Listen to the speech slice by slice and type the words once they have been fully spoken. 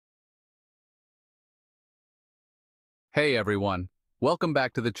Hey everyone, welcome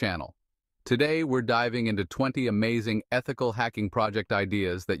back to the channel. Today we're diving into 20 amazing ethical hacking project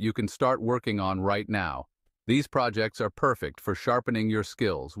ideas that you can start working on right now. These projects are perfect for sharpening your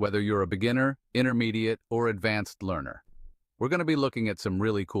skills, whether you're a beginner, intermediate, or advanced learner. We're going to be looking at some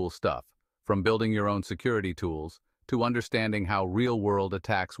really cool stuff, from building your own security tools to understanding how real-world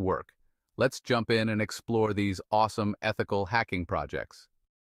attacks work. Let's jump in and explore these awesome ethical hacking projects.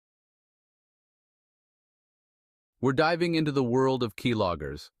 We're diving into the world of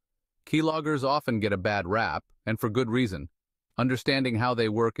keyloggers. Keyloggers often get a bad rap, and for good reason. Understanding how they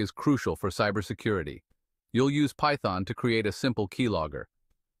work is crucial for cybersecurity. You'll use Python to create a simple keylogger.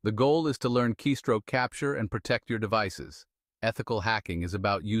 The goal is to learn keystroke capture and protect your devices. Ethical hacking is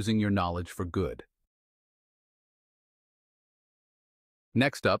about using your knowledge for good.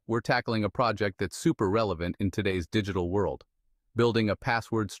 Next up, we're tackling a project that's super relevant in today's digital world: building a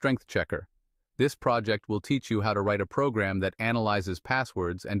password strength checker. This project will teach you how to write a program that analyzes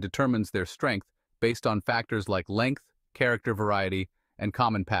passwords and determines their strength based on factors like length, character variety, and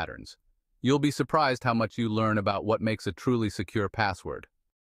common patterns. You'll be surprised how much you learn about what makes a truly secure password.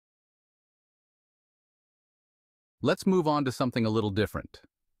 Let's move on to something a little different: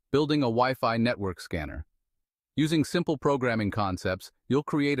 building a Wi-Fi network scanner. Using simple programming concepts, you'll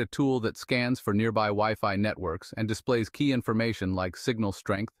create a tool that scans for nearby Wi-Fi networks and displays key information like signal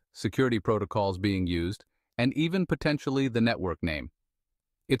strength, security protocols being used, and even potentially the network name.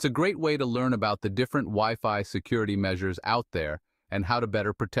 It's a great way to learn about the different Wi-Fi security measures out there and how to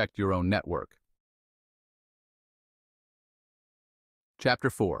better protect your own network. Chapter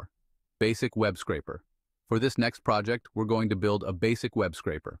 4. Basic Web Scraper. For this next project, we're going to build a basic web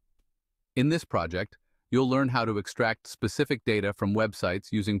scraper. In this project, you'll learn how to extract specific data from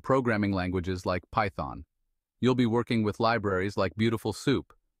websites using programming languages like Python. You'll be working with libraries like Beautiful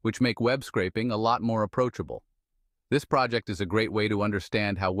Soup, which make web scraping a lot more approachable. This project is a great way to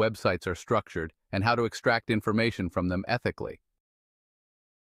understand how websites are structured and how to extract information from them ethically.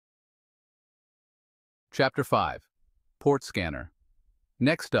 Chapter 5. Port Scanner.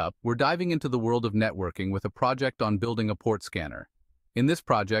 Next up, we're diving into the world of networking with a project on building a port scanner. In this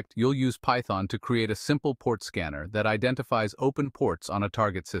project, you'll use Python to create a simple port scanner that identifies open ports on a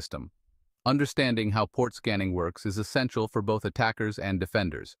target system. Understanding how port scanning works is essential for both attackers and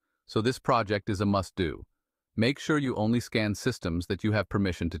defenders, so this project is a must-do. Make sure you only scan systems that you have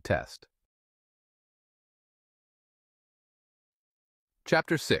permission to test.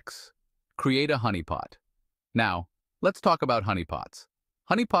 Chapter 6. Create a honeypot. Now, let's talk about honeypots.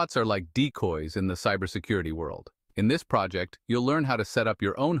 Honeypots are like decoys in the cybersecurity world. In this project, you'll learn how to set up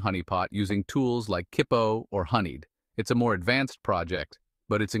your own honeypot using tools like Kippo or Honeyed. It's a more advanced project,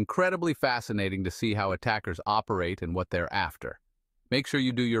 but it's incredibly fascinating to see how attackers operate and what they're after. Make sure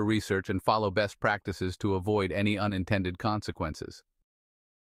you do your research and follow best practices to avoid any unintended consequences.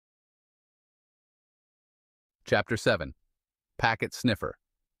 Chapter 7. Packet Sniffer.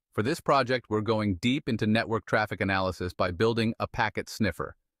 For this project, we're going deep into network traffic analysis by building a packet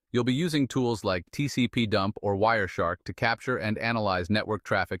sniffer. You'll be using tools like Tcpdump or Wireshark to capture and analyze network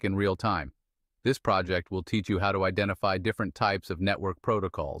traffic in real time. This project will teach you how to identify different types of network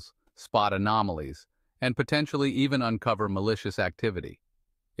protocols, spot anomalies, and potentially even uncover malicious activity.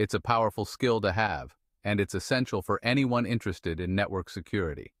 It's a powerful skill to have, and it's essential for anyone interested in network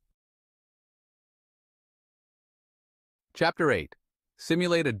security. Chapter 8.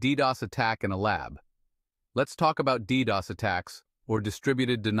 Simulate a DDoS attack in a lab. Let's talk about DDoS attacks, or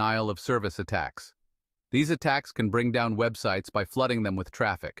distributed denial of service attacks. These attacks can bring down websites by flooding them with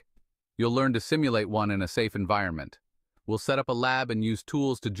traffic. You'll learn to simulate one in a safe environment. We'll set up a lab and use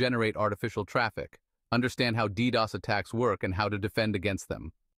tools to generate artificial traffic, understand how DDoS attacks work and how to defend against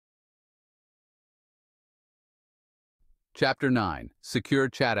them. Chapter 9. Secure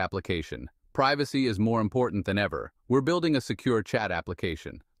Chat Application. Privacy is more important than ever. We're building a secure chat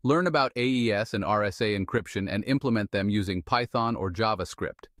application. Learn about AES and RSA encryption and implement them using Python or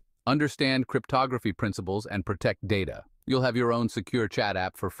JavaScript. Understand cryptography principles and protect data. You'll have your own secure chat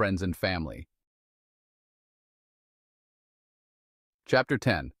app for friends and family. Chapter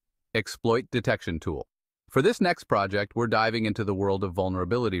 10. Exploit Detection Tool. For this next project, we're diving into the world of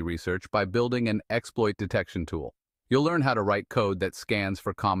vulnerability research by building an exploit detection tool. You'll learn how to write code that scans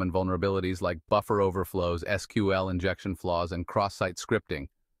for common vulnerabilities like buffer overflows, SQL injection flaws, and cross-site scripting.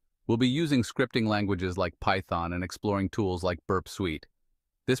 We'll be using scripting languages like Python and exploring tools like Burp Suite.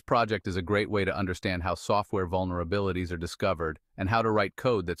 This project is a great way to understand how software vulnerabilities are discovered and how to write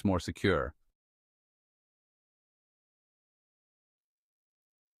code that's more secure.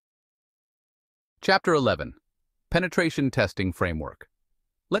 Chapter 11. Penetration Testing Framework.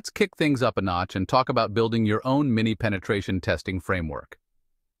 Let's kick things up a notch and talk about building your own mini penetration testing framework.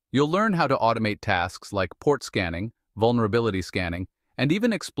 You'll learn how to automate tasks like port scanning, vulnerability scanning, and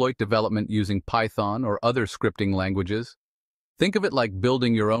even exploit development using Python or other scripting languages. Think of it like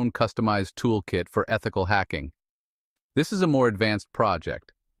building your own customized toolkit for ethical hacking. This is a more advanced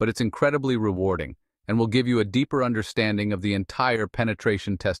project, but it's incredibly rewarding and will give you a deeper understanding of the entire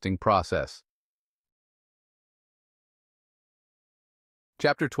penetration testing process.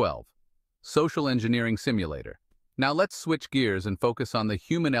 Chapter 12. Social Engineering Simulator. Now let's switch gears and focus on the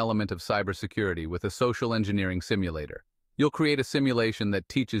human element of cybersecurity with a social engineering simulator. You'll create a simulation that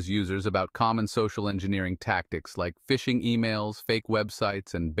teaches users about common social engineering tactics like phishing emails, fake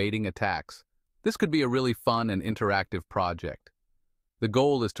websites, and baiting attacks. This could be a really fun and interactive project. The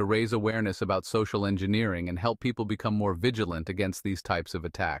goal is to raise awareness about social engineering and help people become more vigilant against these types of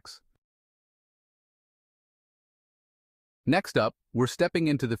attacks. Next up, we're stepping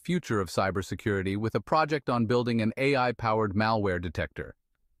into the future of cybersecurity with a project on building an AI-powered malware detector.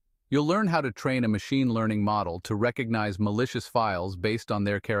 You'll learn how to train a machine learning model to recognize malicious files based on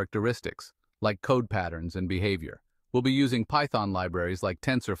their characteristics, like code patterns and behavior. We'll be using Python libraries like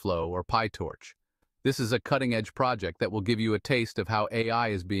TensorFlow or PyTorch. This is a cutting-edge project that will give you a taste of how AI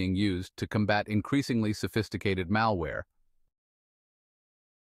is being used to combat increasingly sophisticated malware.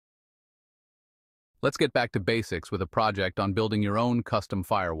 Let's get back to basics with a project on building your own custom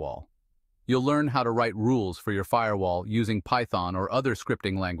firewall. You'll learn how to write rules for your firewall using Python or other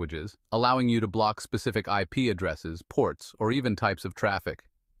scripting languages, allowing you to block specific IP addresses, ports, or even types of traffic.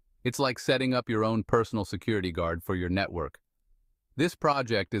 It's like setting up your own personal security guard for your network. This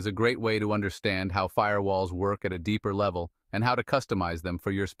project is a great way to understand how firewalls work at a deeper level and how to customize them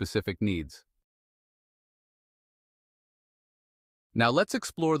for your specific needs. Now let's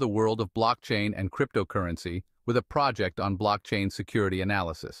explore the world of blockchain and cryptocurrency with a project on blockchain security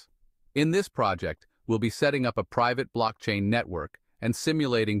analysis. In this project, we'll be setting up a private blockchain network and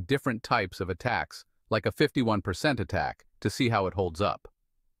simulating different types of attacks, like a 51% attack, to see how it holds up.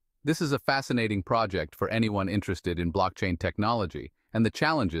 This is a fascinating project for anyone interested in blockchain technology and the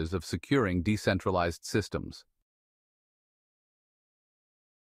challenges of securing decentralized systems.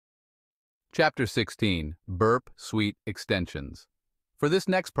 Chapter 16. Burp Suite Extensions. For this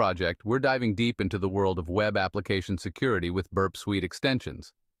next project, we're diving deep into the world of web application security with Burp Suite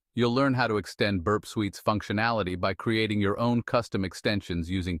extensions. You'll learn how to extend Burp Suite's functionality by creating your own custom extensions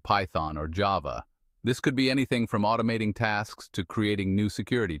using Python or Java. This could be anything from automating tasks to creating new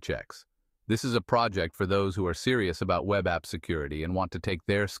security checks. This is a project for those who are serious about web app security and want to take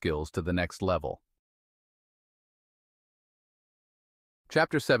their skills to the next level.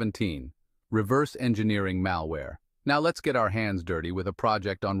 Chapter 17. Reverse Engineering Malware. Now let's get our hands dirty with a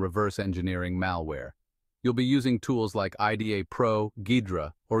project on reverse engineering malware. You'll be using tools like IDA Pro,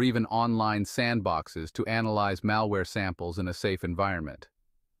 Ghidra, or even online sandboxes to analyze malware samples in a safe environment.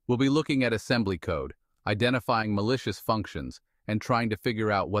 We'll be looking at assembly code, identifying malicious functions, and trying to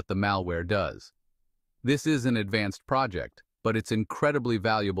figure out what the malware does. This is an advanced project, but it's incredibly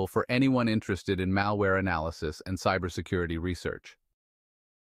valuable for anyone interested in malware analysis and cybersecurity research.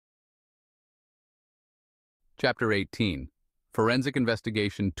 Chapter 18. Forensic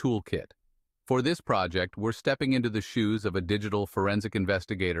Investigation Toolkit. For this project, we're stepping into the shoes of a digital forensic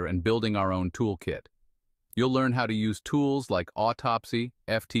investigator and building our own toolkit. You'll learn how to use tools like Autopsy,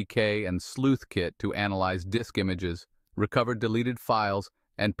 FTK, and SleuthKit to analyze disk images, recover deleted files,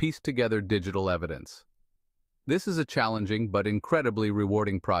 and piece together digital evidence. This is a challenging but incredibly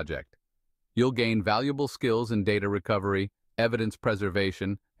rewarding project. You'll gain valuable skills in data recovery, evidence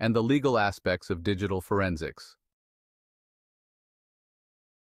preservation, and the legal aspects of digital forensics.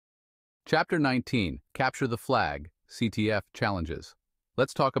 Chapter 19. Capture the Flag, CTF Challenges.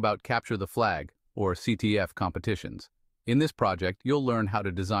 Let's talk about Capture the Flag, or CTF competitions. In this project, you'll learn how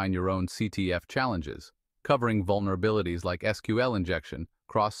to design your own CTF challenges, covering vulnerabilities like SQL injection,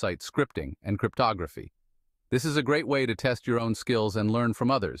 cross-site scripting, and cryptography. This is a great way to test your own skills and learn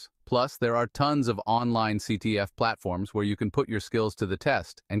from others. Plus, there are tons of online CTF platforms where you can put your skills to the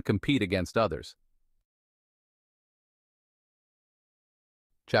test and compete against others.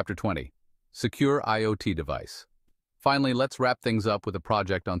 Chapter 20. Secure IoT Device. Finally, let's wrap things up with a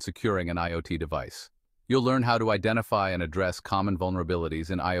project on securing an IoT device. You'll learn how to identify and address common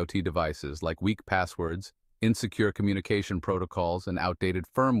vulnerabilities in IoT devices like weak passwords, insecure communication protocols, and outdated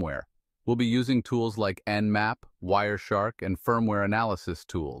firmware. We'll be using tools like Nmap, Wireshark, and firmware analysis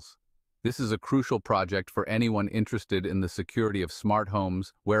tools. This is a crucial project for anyone interested in the security of smart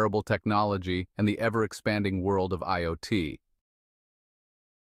homes, wearable technology, and the ever-expanding world of IoT.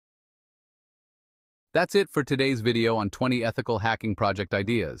 That's it for today's video on 20 ethical hacking project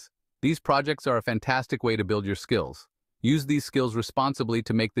ideas. These projects are a fantastic way to build your skills. Use these skills responsibly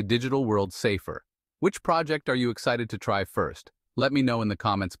to make the digital world safer. Which project are you excited to try first? Let me know in the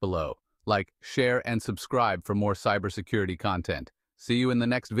comments below. Like, share, and subscribe for more cybersecurity content. See you in the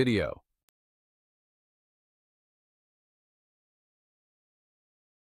next video.